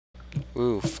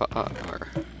Ooh,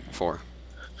 four.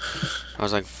 I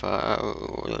was like,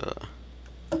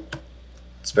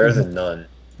 It's better than none.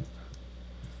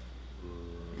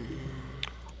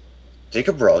 Did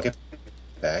Cabral get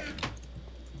back?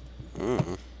 mm.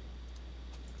 I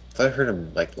thought I heard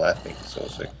him like laughing, so I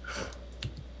was like,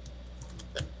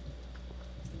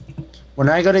 When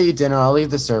I go to eat dinner, I'll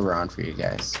leave the server on for you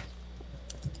guys.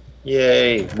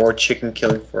 "Yay, more chicken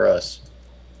killing for us."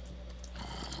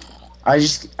 I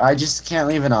just can't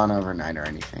leave it on overnight or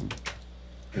anything.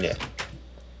 Yeah.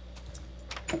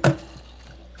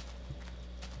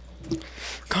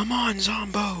 Come on,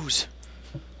 zombos!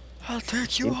 I'll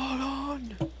take you all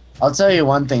on! I'll tell you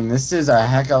one thing. This is a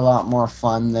heck of a lot more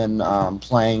fun than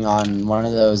playing on one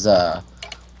of those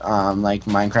like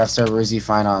Minecraft servers you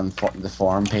find on the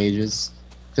forum pages.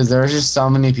 Because there's just so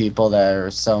many people that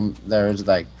are there's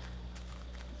like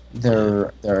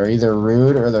they're either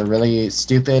rude or they're really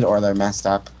stupid or they're messed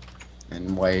up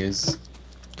in ways.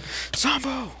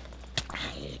 Zombo!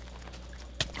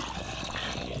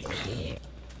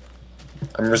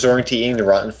 I'm resorting to eating the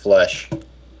rotten flesh.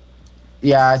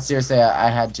 Yeah, seriously, I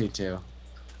had to too.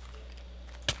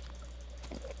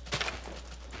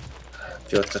 I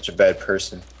feel like such a bad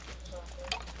person.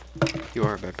 You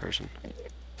are a bad person.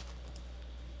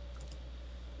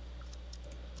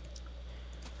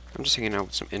 I'm just hanging out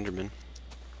with some Endermen.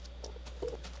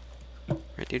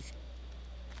 Right, dude?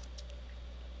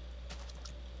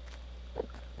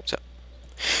 What's up?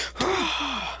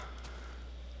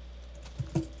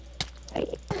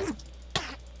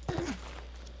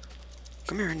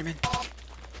 Come here, Enderman.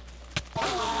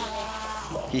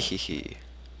 Hee hee hee.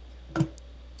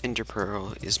 Ender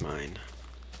Pearl is mine.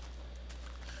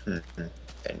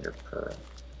 Ender pearl.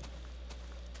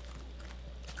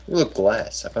 Ooh, look,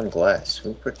 glass. I found glass.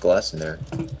 Who put glass in there?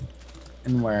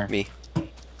 And where? Me.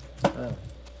 Oh.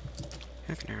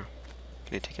 Heck no.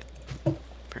 Can I take it?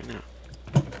 Apparently not.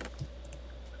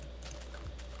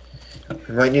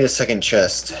 We might need a second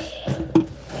chest.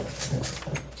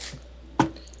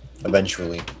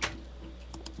 Eventually.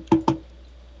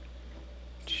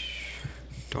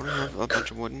 Don't I have a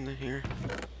bunch of wood in here?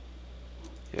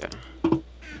 Yeah.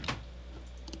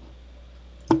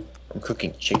 I'm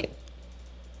cooking chicken.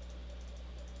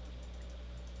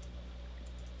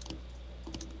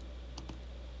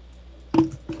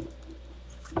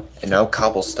 And now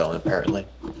cobblestone, apparently.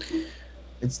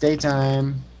 It's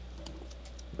daytime.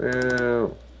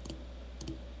 Boo.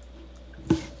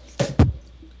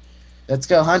 Let's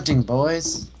go hunting,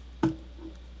 boys.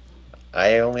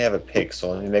 I only have a pick,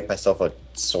 so let me make myself a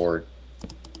sword.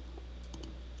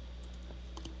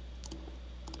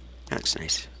 That's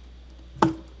nice.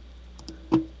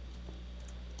 I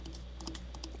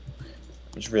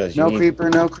just realized you No need... creeper,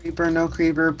 no creeper, no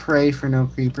creeper. Pray for no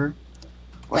creeper.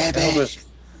 What the hell was...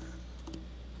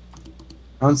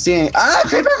 I don't see any. Ah,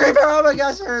 creeper, creeper! Oh my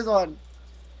gosh, there is one.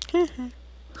 As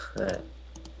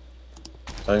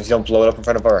long as you don't blow it up in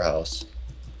front of our house.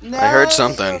 No. I heard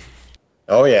something.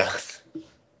 Oh, yeah.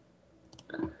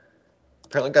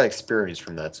 Apparently got experience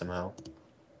from that somehow.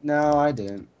 No, I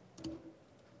didn't.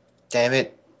 Damn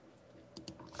it.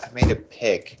 I made a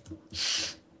pick.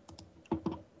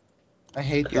 I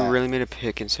hate You that. really made a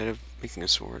pick instead of making a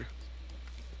sword.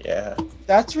 Yeah.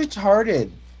 That's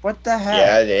retarded. What the heck?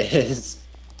 Yeah, it is.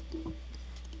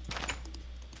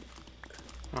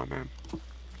 Oh man.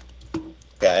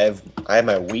 Okay, I have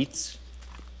my wheats.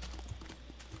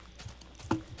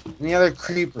 Any other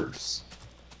creepers?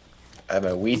 I have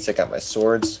my wheats. I got my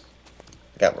swords.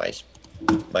 I got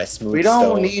my smooth We don't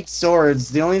stone. need swords.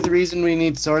 The only reason we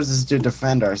need swords is to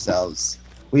defend ourselves.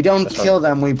 We don't That's kill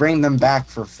them. We bring them back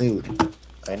for food.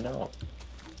 I know.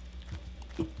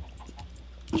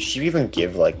 Should you even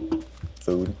give like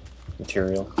food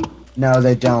material? No,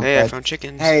 they don't. Hey, I but- found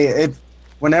chickens. Hey, if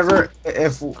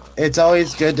it's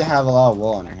always good to have a lot of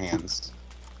wool on your hands.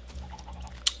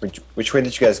 Which way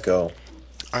did you guys go?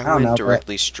 I don't went know, but-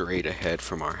 directly straight ahead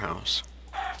from our house.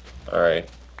 All right.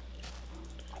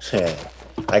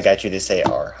 I got you to say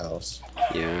our house.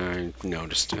 Yeah, I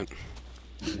noticed it.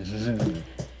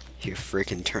 You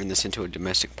freaking turned this into a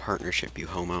domestic partnership, you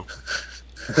homo.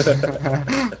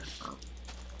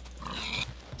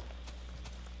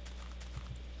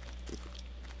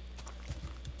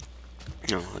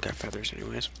 No, I got feathers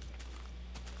anyways.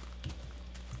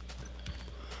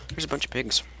 There's a bunch of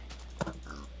pigs.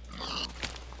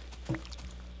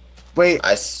 Wait,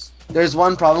 I s there's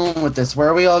one problem with this. Where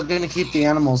are we all gonna keep the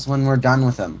animals when we're done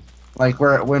with them? Like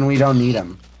when we don't need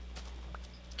them?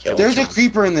 killed There's you. a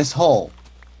creeper in this hole.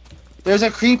 There's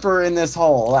a creeper in this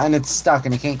hole, and it's stuck,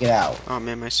 and it can't get out. Oh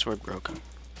man, my sword broke.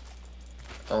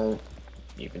 I don't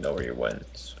even know where you went.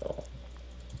 So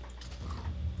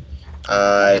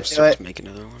I have Do stuff it. to make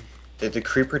another one. Did the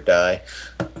creeper die?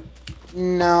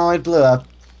 No, it blew up.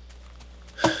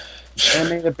 It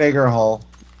made a bigger hole.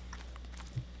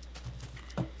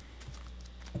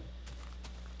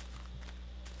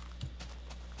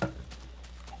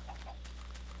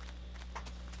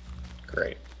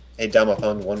 Great. Hey, Dom, I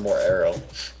found one more arrow.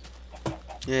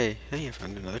 Yay! Hey, I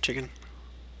found another chicken.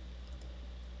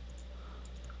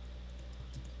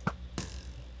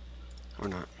 Or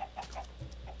not.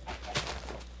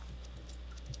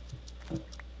 It's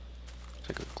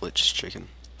like a glitched chicken.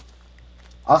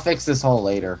 I'll fix this hole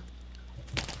later.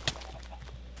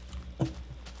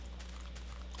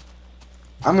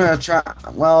 I'm gonna try.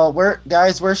 Well, where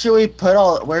should we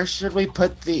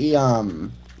put the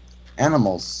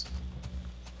animals?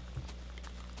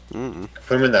 Mm-mm.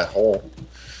 Put them in that hole.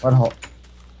 What hole?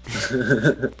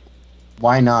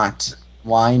 Why not?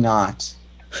 Why not?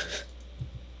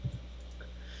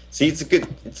 See, it's a good.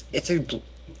 It's a.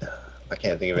 I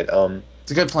can't think of it.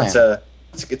 It's a good plan.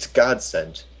 It's a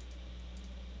godsend.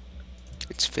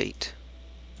 It's fate.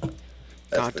 That's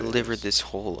God what it delivered is. this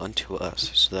hole unto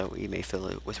us, so that we may fill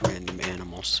it with random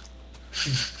animals,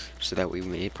 so that we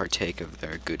may partake of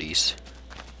their goodies.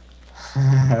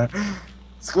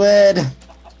 Squid.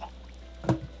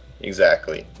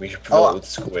 Exactly. We should fill Oh. it with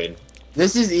squid.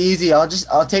 This is easy. I'll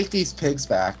take these pigs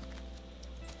back.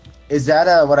 Is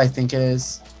that what I think it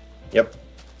is? Yep.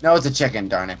 No, it's a chicken.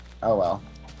 Darn it. Oh well.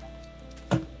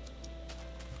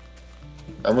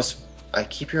 I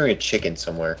keep hearing a chicken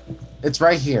somewhere. It's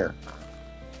right here.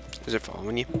 Is it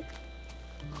following you?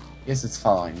 Yes, it's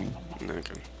following me.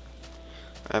 Okay.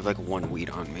 I have like one wheat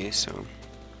on me, so.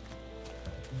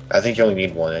 I think you only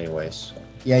need one anyways.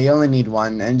 Yeah, you only need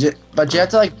one, but you have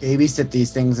to like babysit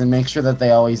these things and make sure that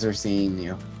they always are seeing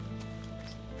you.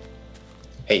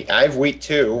 Hey, I have wheat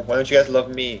too. Why don't you guys love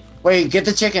me? Wait, get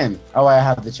the chicken. Oh, I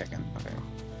have the chicken. Okay.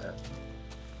 Yeah.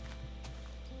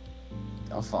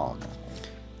 Don't follow me.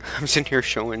 I'm sitting here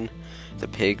showing the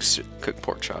pigs cook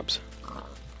pork chops.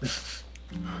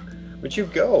 Where'd you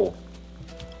go?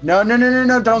 No, no, no, no,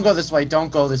 no! Don't go this way.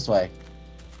 Don't go this way.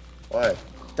 Why?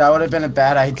 That would have been a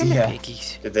bad Come here, idea.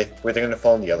 piggies. Were they gonna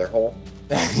fall in the other hole?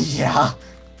 Yeah.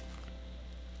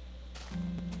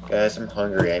 Guys, I'm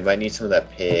hungry. I might need some of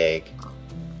that pig.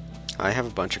 I have a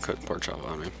bunch of cooked pork chop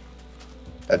on me.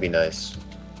 That'd be nice.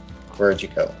 Where'd you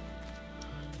go?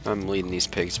 I'm leading these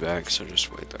pigs back, so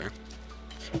just wait there.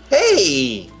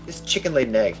 Hey! This chicken laid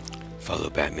an egg. Follow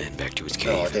Batman back to his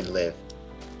No, it cave. didn't live.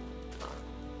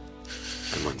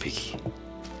 Come on, piggy.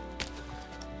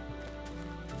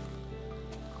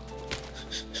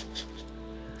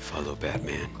 Follow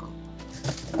Batman.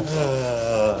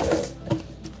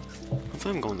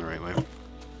 Hopefully I'm going the right way.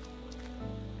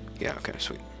 Yeah, okay,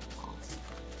 sweet.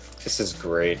 This is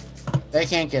great. They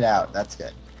can't get out. That's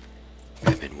good.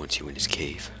 Batman wants you in his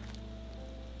cave.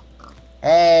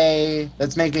 Hey,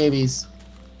 let's make babies.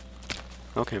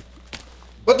 Okay.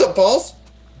 What the balls?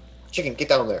 Chicken, get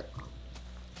down there.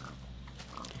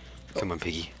 Come on,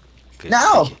 piggy. Good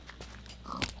No! piggy.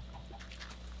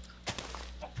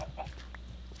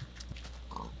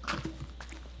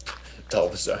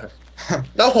 Dalvazar.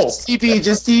 No! Just TP,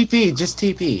 just TP, just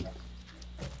TP.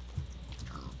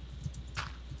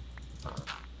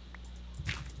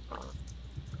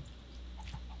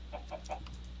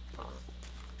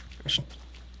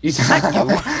 You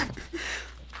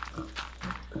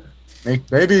make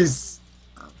babies.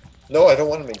 No, I don't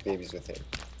want to make babies with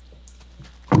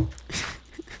him.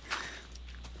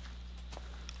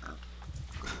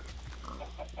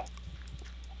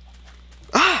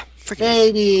 Ah! Freaking.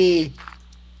 Baby.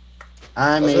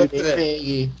 I'm Let's a look big at it.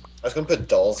 piggy. I was gonna put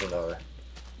dolls in our.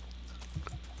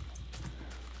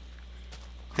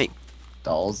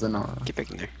 Dolls and all. Get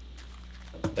back in there.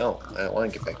 No, I don't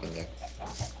want to get back in there.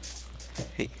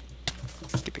 Hey.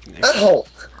 Get back in there. Ow!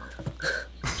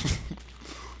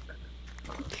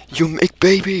 You make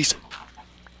babies!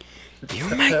 You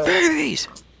the make hell? babies!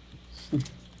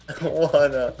 I don't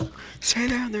wanna. Stay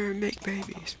down there and make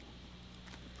babies.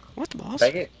 What the balls?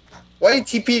 Bang it. Why did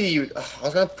TP to you? Ugh, I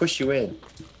was gonna push you in.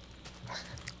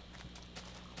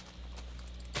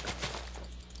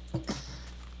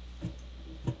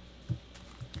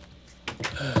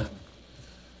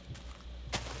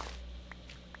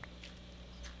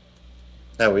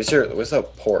 Now, where's the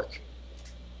pork?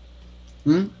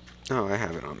 Hmm? Oh, I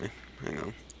have it on me. Hang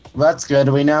on. That's good.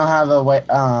 We now have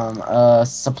a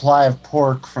supply of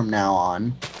pork from now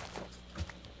on.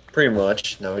 Pretty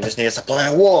much. Now we just need a supply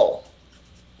of wool.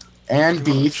 And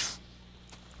beef.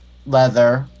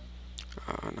 Leather.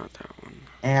 Not that one.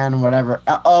 And whatever.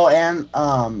 Oh, and,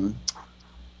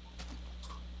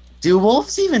 do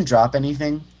wolves even drop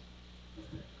anything?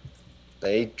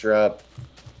 They drop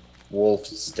wolf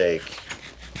steak.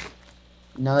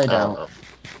 No, they I don't don't. know.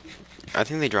 I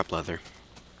think they drop leather.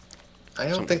 I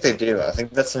don't think they do. I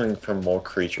think that's something from more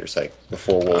creatures, like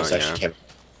before wolves Oh, actually yeah. came.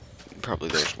 Probably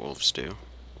those wolves do.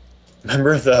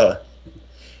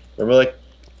 Remember like,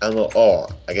 I don't know. Oh,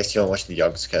 I guess you don't watch the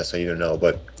Yogscast, so you don't know.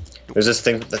 But there's this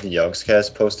thing that the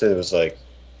Yogscast posted. It was like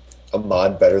a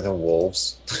mod better than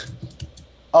wolves.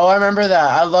 Oh, I remember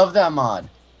that. I love that mod.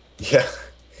 Yeah,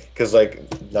 because like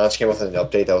Notch came out with an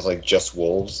update that was like just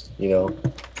wolves. You know,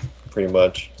 pretty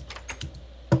much.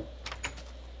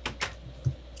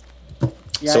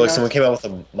 Yeah, So I like know. someone came out with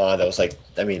a mod that was like,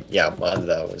 I mean, yeah, a mod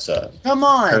that was Come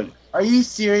on. Are you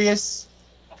serious?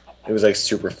 it was like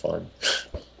super fun.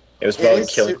 It was about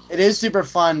killing. It is super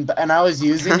fun, and I was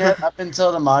using it up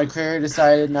until the mod creator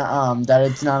decided that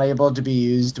it's not able to be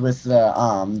used with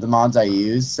the mods I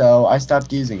use, so I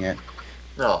stopped using it.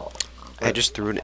 No, I just threw